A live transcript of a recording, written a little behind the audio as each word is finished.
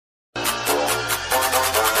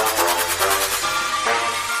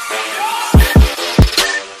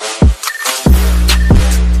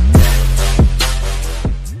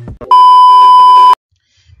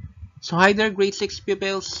So hi there grade 6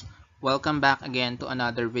 pupils, welcome back again to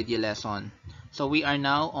another video lesson. So we are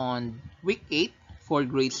now on week 8 for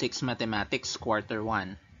grade 6 mathematics quarter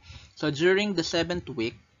 1. So during the 7th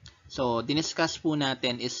week, so diniscuss po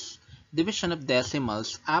natin is division of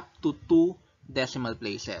decimals up to 2 decimal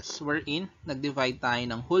places. Wherein nag-divide tayo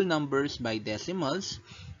ng whole numbers by decimals,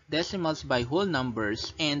 decimals by whole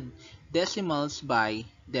numbers, and decimals by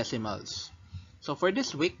decimals. So for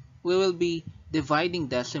this week, we will be dividing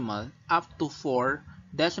decimal up to 4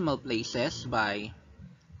 decimal places by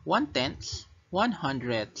 1/10,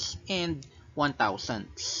 100ths, and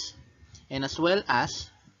 1,000ths. And as well as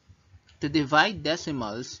to divide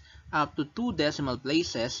decimals up to 2 decimal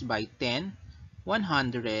places by 10,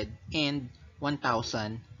 100, and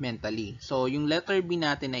 1,000 mentally. So, yung letter B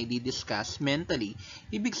natin na i-discuss mentally,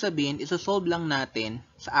 ibig sabihin, isosolve lang natin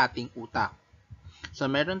sa ating utak. So,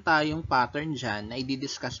 meron tayong pattern dyan na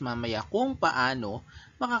i-discuss mamaya kung paano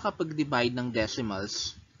makakapag-divide ng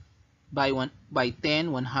decimals by 10,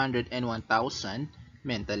 100, and 1,000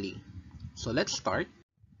 mentally. So, let's start.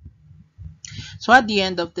 So, at the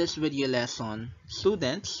end of this video lesson,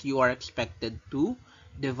 students, you are expected to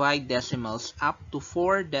divide decimals up to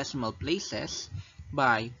 4 decimal places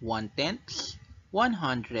by 1/10,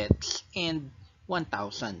 100ths, and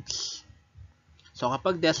 1,000ths. So,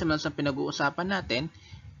 kapag decimals ang pinag-uusapan natin,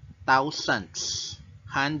 thousandths,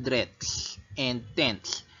 hundredths, and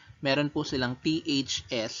tenths, meron po silang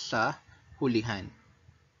THS sa hulihan.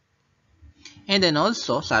 And then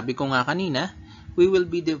also, sabi ko nga kanina, we will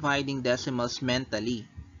be dividing decimals mentally.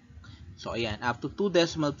 So, ayan, up to 2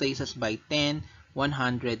 decimal places by 10,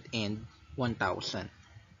 100, and 1,000.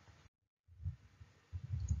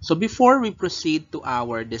 So, before we proceed to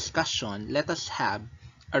our discussion, let us have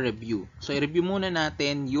a review. So, i-review muna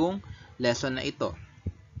natin yung lesson na ito,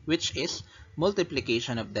 which is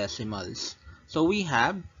multiplication of decimals. So, we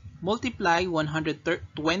have multiply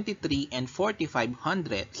 123 and 45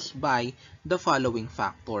 hundredths by the following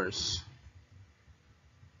factors.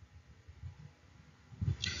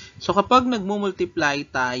 So, kapag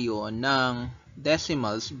nagmumultiply tayo ng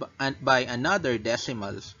decimals by another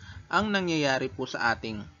decimals, ang nangyayari po sa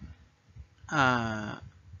ating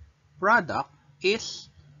product is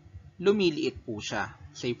lumiliit po siya.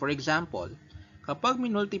 Say for example, kapag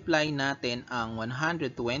minultiply natin ang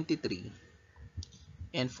 123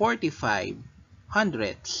 and 45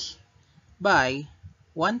 hundredths by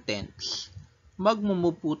 1/10,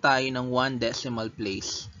 magmumove po tayo ng 1 decimal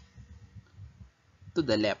place to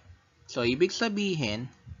the left. So, ibig sabihin,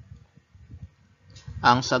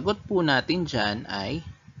 ang sagot po natin dyan ay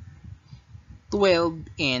 12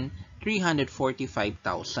 and 345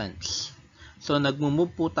 thousandths. So,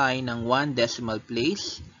 nagmumove po tayo ng 1 decimal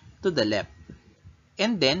place to the left.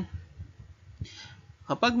 And then,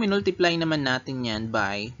 kapag minultiply naman natin yan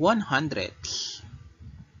by 100ths,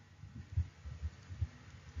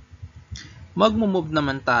 magmumove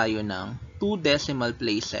naman tayo ng 2 decimal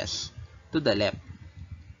places to the left.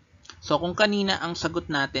 So, kung kanina ang sagot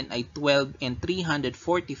natin ay 12 and 345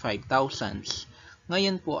 thousandths,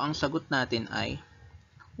 ngayon po ang sagot natin ay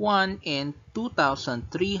 1 and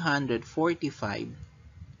 2,345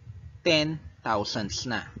 10,000ths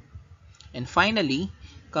na. And finally,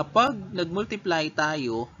 kapag nagmultiply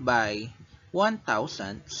tayo by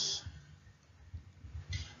 1,000ths,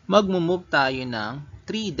 magmumove tayo ng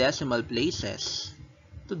 3 decimal places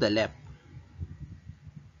to the left.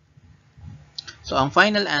 So, ang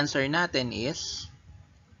final answer natin is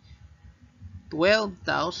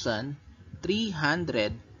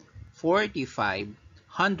 12,345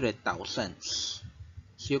 100,000ths.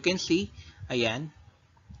 So, you can see, ayan,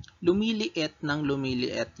 lumiliit ng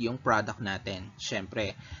lumiliit yung product natin,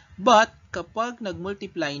 syempre. But, kapag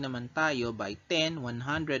nagmultiply naman tayo by 10,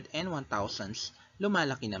 100, and 1,000ths,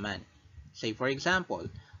 lumalaki naman. Say, for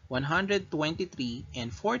example, 123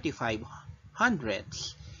 and 45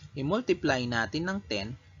 hundredths, i-multiply natin ng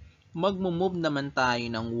 10, magmumove naman tayo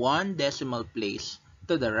ng 1 decimal place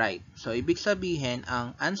to the right. So, ibig sabihin,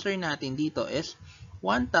 ang answer natin dito is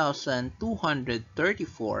 1,234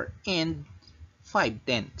 and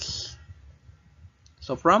 5/10.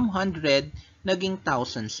 So, from 100, naging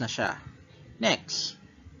thousands na siya. Next,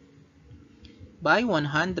 by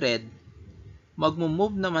 100,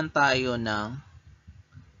 magmumove naman tayo ng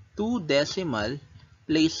 2 decimal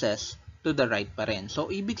places to the right pa rin. So,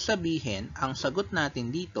 ibig sabihin, ang sagot natin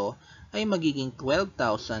dito ay magiging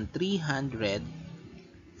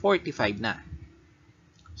 12,345 na.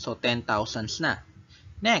 So, 10,000s na.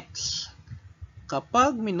 Next,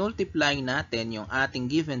 kapag minultiply natin yung ating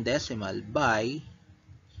given decimal by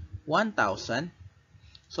 1,000,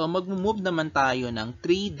 so magmumove naman tayo ng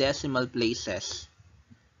 3 decimal places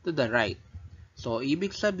to the right. So,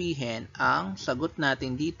 ibig sabihin, ang sagot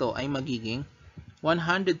natin dito ay magiging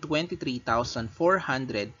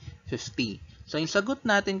 123,450. So, yung sagot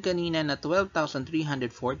natin kanina na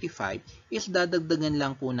 12,345 is dadagdagan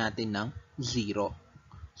lang po natin ng 0.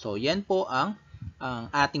 So, yan po ang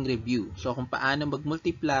ating review. So, kung paano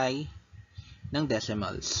mag-multiply ng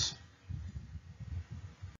decimals.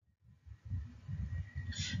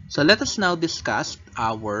 So, let us now discuss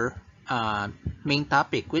our main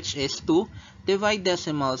topic, which is to divide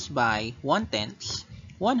decimals by 1/10,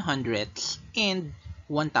 100ths, and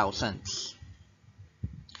 1,000ths.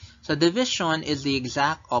 So, division is the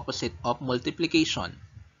exact opposite of multiplication.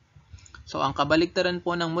 So, ang kabaligtaran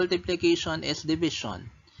po ng multiplication is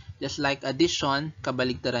division. Just like addition,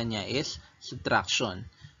 kabaligtaran niya is subtraction.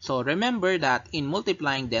 So, remember that in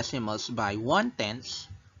multiplying decimals by 1/10,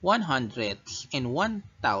 100ths, and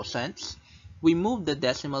 1,000ths, we move the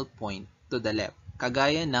decimal point to the left,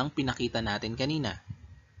 kagaya ng pinakita natin kanina.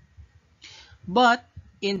 But,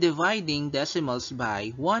 in dividing decimals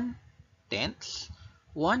by 1/10,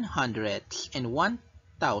 100ths, and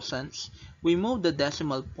 1,000ths, we move the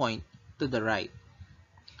decimal point to the right.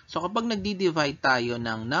 So, kapag nagdi-divide tayo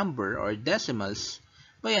ng number or decimals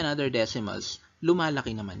by another decimals,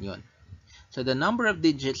 lumalaki naman yon. So, the number of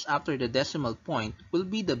digits after the decimal point will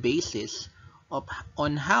be the basis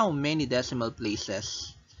on how many decimal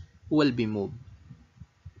places will be moved.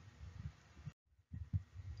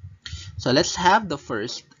 So, let's have the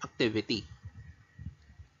first activity.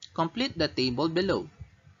 Complete the table below.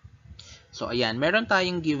 So, ayan, meron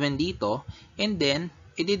tayong given dito, and then,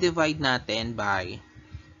 i-divide natin by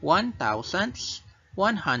 1,000ths,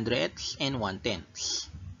 100ths, and 1/10ths.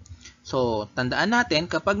 So, tandaan natin,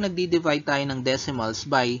 kapag nagdi-divide tayo ng decimals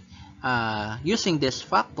by using these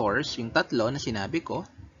factors, yung tatlo na sinabi ko,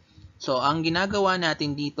 so, ang ginagawa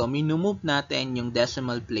natin dito, minumove natin yung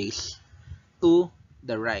decimal place to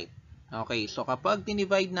the right. Okay, so kapag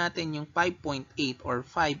dinivide natin yung 5.8 or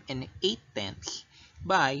 5 and 8/10ths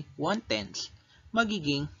by 1/10,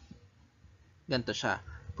 magiging ganito siya.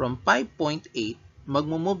 From 5.8,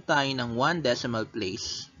 magmumove tayo ng 1 decimal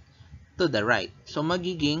place to the right. So,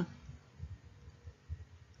 magiging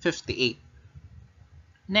 58.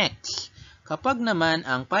 Next, kapag naman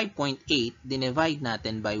ang 5.8 dinivide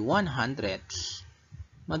natin by 100ths,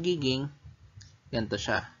 magiging ganito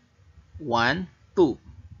siya. 1, 2.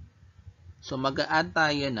 So, mag-a-add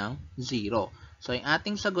tayo ng 0. So, yung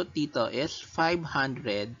ating sagot dito is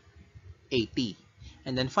 580.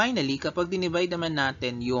 And then finally, kapag dinivide naman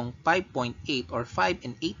natin yung 5.8 or 5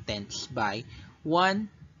 and 8/10ths by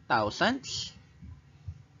 1,000ths,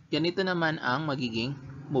 ganito naman ang magiging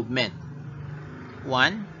movement.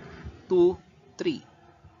 1, 2, 3.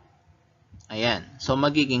 Ayan. So,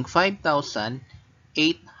 magiging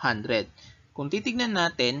 5,800. Kung titignan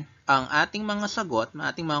natin, ang ating mga sagot,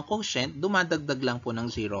 ating mga quotient, dumadagdag lang po ng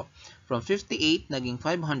 0. From 58, naging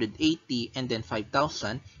 580, and then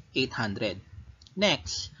 5,800.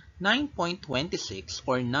 Next, 9.26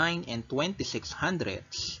 or 9 and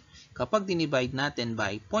 2600ths. Kapag dinivide natin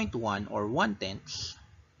by 0.1 or 1/10ths,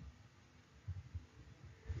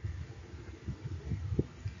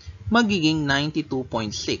 magiging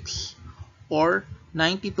 92.6 or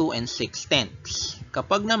 92 and 6/10ths.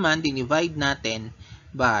 Kapag naman dinivide natin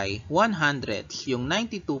by 100ths, yung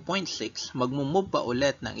 92.6, magmumove pa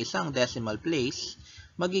ulit ng isang decimal place,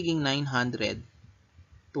 magiging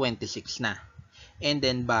 926 na. And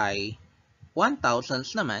then by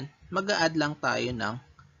 1,000ths naman, mag-a-add lang tayo ng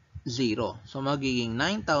 0. So, magiging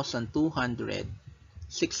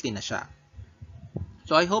 9,260 na siya.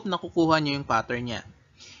 So, I hope nakukuha nyo yung pattern niya.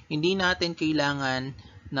 Hindi natin kailangan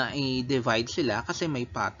na i-divide sila kasi may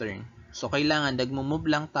pattern. So, kailangan nagmumove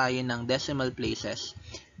lang tayo ng decimal places.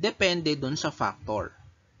 Depende dun sa factor.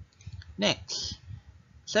 Next,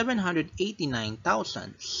 789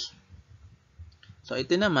 thousandths. So,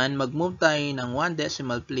 ito naman, mag-move tayo ng 1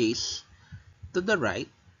 decimal place to the right.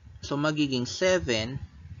 So, magiging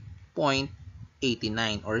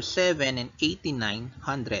 7.89 or 7 and 89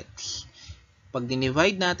 hundredths. Pag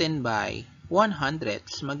dinivide natin by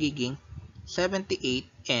 100ths, magiging 78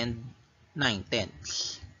 and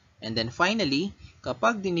 9/10ths. And then finally,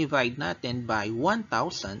 kapag dinivide natin by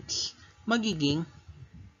 1,000ths, magiging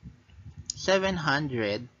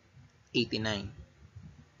 789.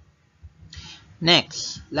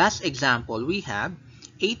 Next, last example, we have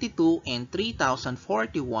 82 and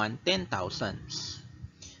 3,041 10,000ths.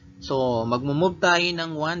 So, magmumove tayo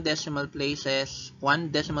ng 1 decimal place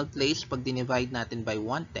pag dinivide natin by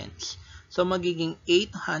 1/10ths. So, magiging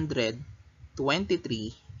 823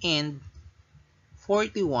 and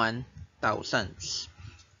 41 thousandths.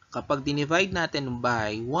 kapag dinivide natin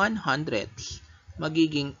by 1 hundredths,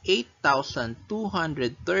 magiging 8,230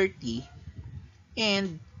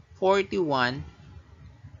 and 41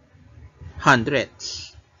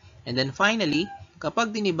 hundredths. And then finally,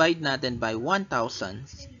 kapag dinivide natin by 1,000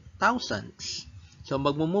 thousandths, so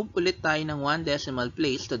magmumove ulit tayo ng 1 decimal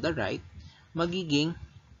place to the right, magiging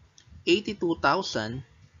 82,304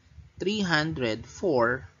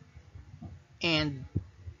 and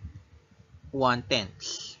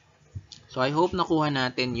 1/10. So I hope nakuha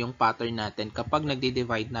natin yung pattern natin kapag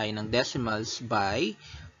nagdi-divide na ng decimals by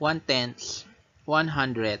 1/10,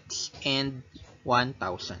 100ths, and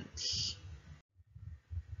 1,000ths.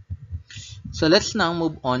 So let's now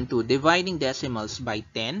move on to dividing decimals by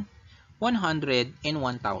 10, 100, and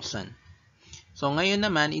 1,000. So ngayon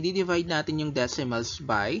naman, i-divide natin yung decimals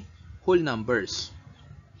by whole numbers.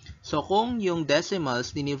 So kung yung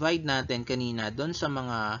decimals, dinivide natin kanina doon sa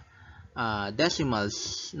mga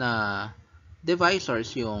decimals na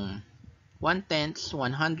divisors, yung 1/10ths,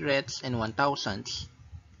 100ths, and 1,000ths,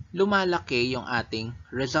 lumalaki yung ating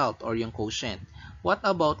result or yung quotient. What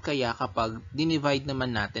about kaya kapag dinivide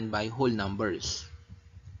naman natin by whole numbers?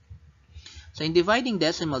 So in dividing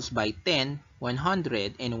decimals by 10,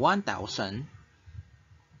 100, and 1,000,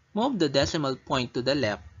 move the decimal point to the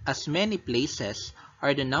left as many places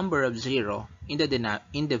are the number of 0 in the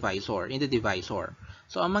divisor.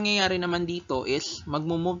 So ang mangyayari naman dito is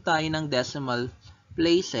magmumove tayo ng decimal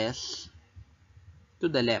places to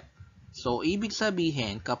the left. So ibig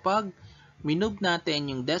sabihin, kapag minove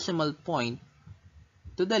natin yung decimal point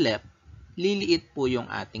to the left, liliit po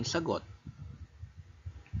yung ating sagot.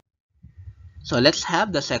 So let's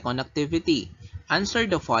have the second activity.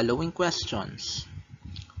 Answer the following questions.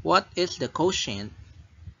 What is the quotient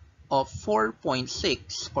of 4.6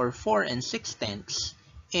 or 4 and 6/10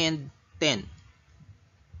 and 10?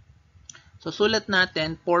 So sulat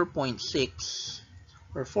natin 4.6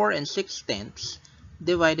 or 4 and 6/10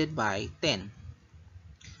 divided by 10.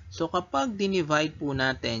 So kapag dinivide po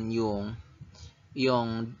natin yung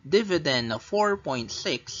dividend na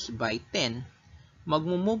 4.6 by 10,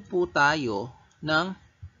 magmumove po tayo ng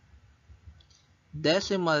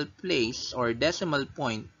decimal place or decimal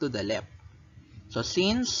point to the left. So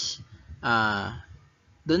since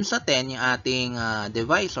dun sa 10, yung ating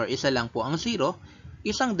divisor, isa lang po ang 0,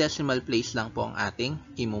 isang decimal place lang po ang ating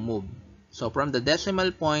i-move. So from the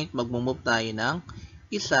decimal point, magmumove tayo ng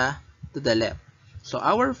isa to the left. So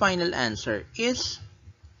our final answer is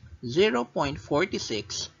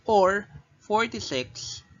 0.46 or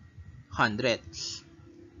 46 hundredths.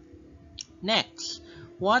 Next,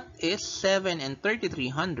 what is 7 and 33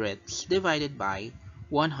 hundredths divided by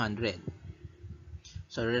 100?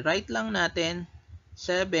 So rewrite lang natin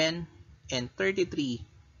 7 and 33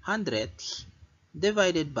 hundredths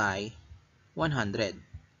divided by 100.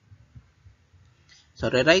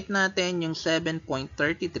 So rewrite natin yung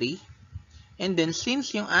 7.33. And then,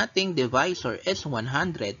 since yung ating divisor is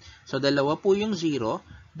 100, so dalawa po yung 0,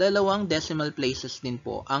 dalawang decimal places din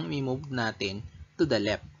po ang i-move natin to the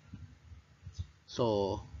left.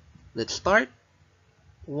 So, let's start.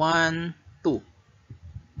 1, 2.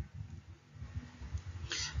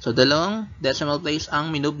 So, dalawang decimal place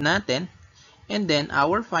ang minove natin. And then,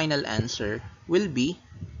 our final answer will be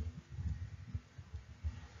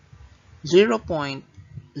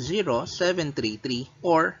 0.0733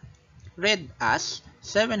 or read as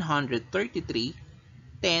 733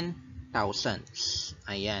 10,000ths.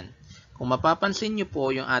 Ayan. Kung mapapansin nyo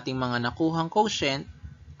po, yung ating mga nakuhang quotient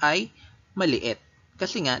ay maliit.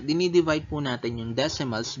 Kasi nga, dinidivide po natin yung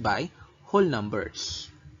decimals by whole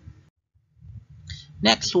numbers.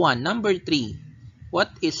 Next one, number 3.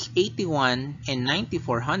 What is 81 and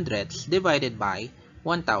 94 hundredths divided by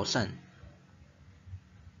 1,000?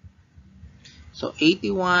 So,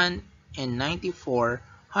 81 and 94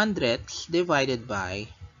 hundredths divided by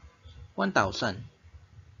 1,000.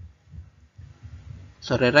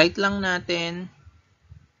 So, rewrite lang natin.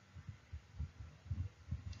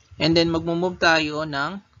 And then, magmumove tayo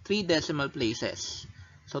ng 3 decimal places.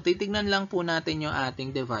 So, titignan lang po natin yung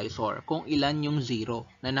ating divisor kung ilan yung 0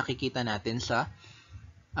 na nakikita natin sa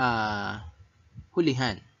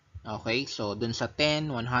hulihan. Okay? So, dun sa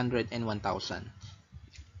 10, 100, and 1,000.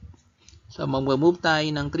 So, mag-move tayo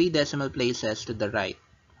ng 3 decimal places to the right.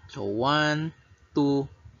 So, 1, 2,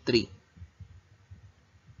 3.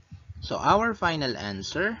 So, our final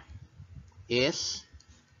answer is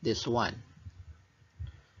this one.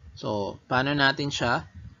 So, paano natin siya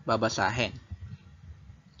babasahin?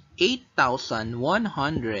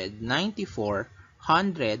 8,194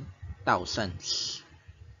 hundred-thousandths.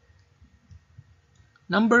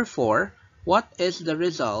 Number 4, what is the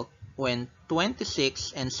result when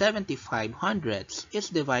 26 and 75 hundredths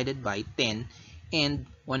is divided by 10 and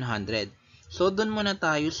 100. So, dun muna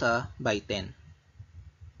tayo sa by 10.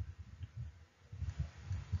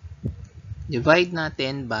 Divide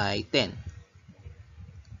natin by 10.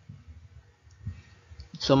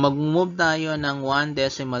 So, mag-move tayo ng 1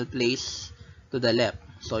 decimal place to the left.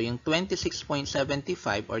 So, yung 26.75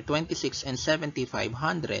 or 26 and 75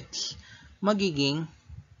 hundredths magiging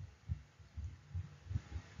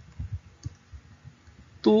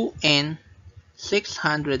 2 and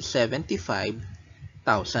 675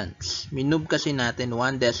 thousandths. Minove kasi natin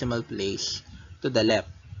 1 decimal place to the left.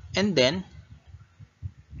 And then,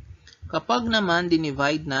 kapag naman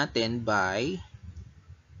dinivide natin by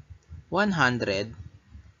 100,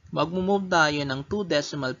 mag-move tayo ng 2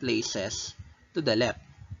 decimal places to the left.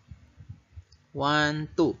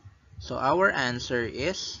 1, 2. So, our answer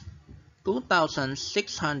is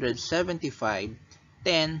 2,675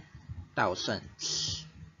 10 thousandths.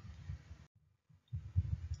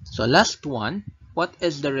 So, last one. What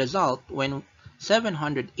is the result when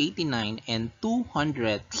 789 and 2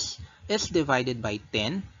 hundredths is divided by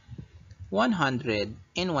 10, 100,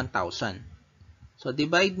 and 1,000? So,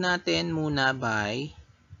 divide natin muna by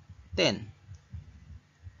 10.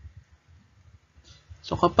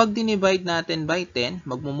 So, kapag dinivide natin by 10,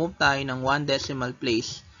 mag-move tayo ng 1 decimal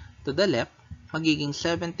place to the left, magiging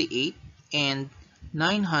 78 and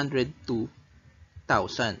 902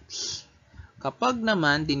 thousandths. Kapag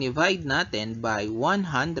naman dinivide natin by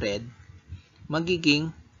 100,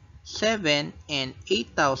 magiging 7 and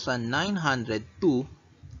 8,902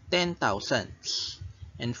 10 thousandths.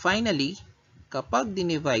 And finally, kapag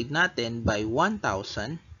dinivide natin by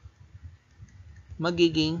 1,000,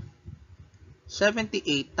 magiging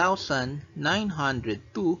 78,902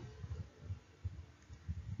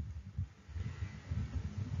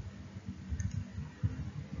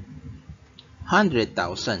 100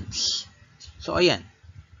 thousandths. So, ayan.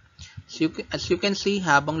 As you can see,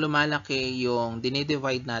 habang lumalaki yung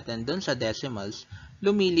dinidivide natin dun sa decimals,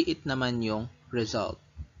 lumiliit naman yung result.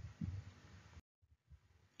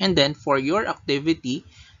 And then, for your activity,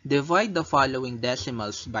 divide the following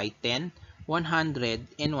decimals by 10,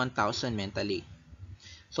 100, and 1,000 mentally.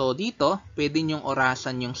 So, dito, pwede nyong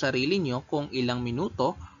orasan yung sarili nyo kung ilang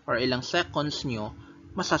minuto or ilang seconds nyo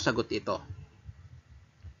masasagot ito.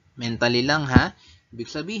 Mentally lang ha. Ibig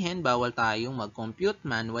sabihin, bawal tayong mag-compute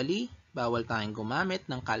manually, bawal tayong gumamit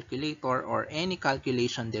ng calculator or any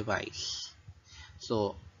calculation device.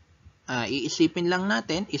 So, iisipin lang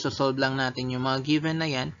natin, isosolve lang natin yung mga given na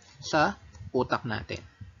yan sa utak natin.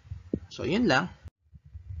 So, yun lang.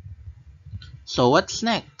 So, what's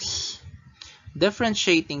next?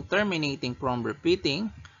 Differentiating terminating from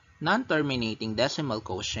repeating, non-terminating decimal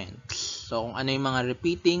quotients. So, kung ano yung mga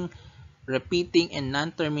repeating and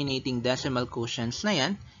non-terminating decimal quotients na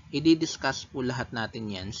yan, i-discuss po lahat natin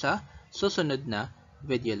yan sa susunod na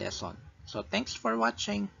video lesson. So, thanks for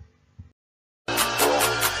watching!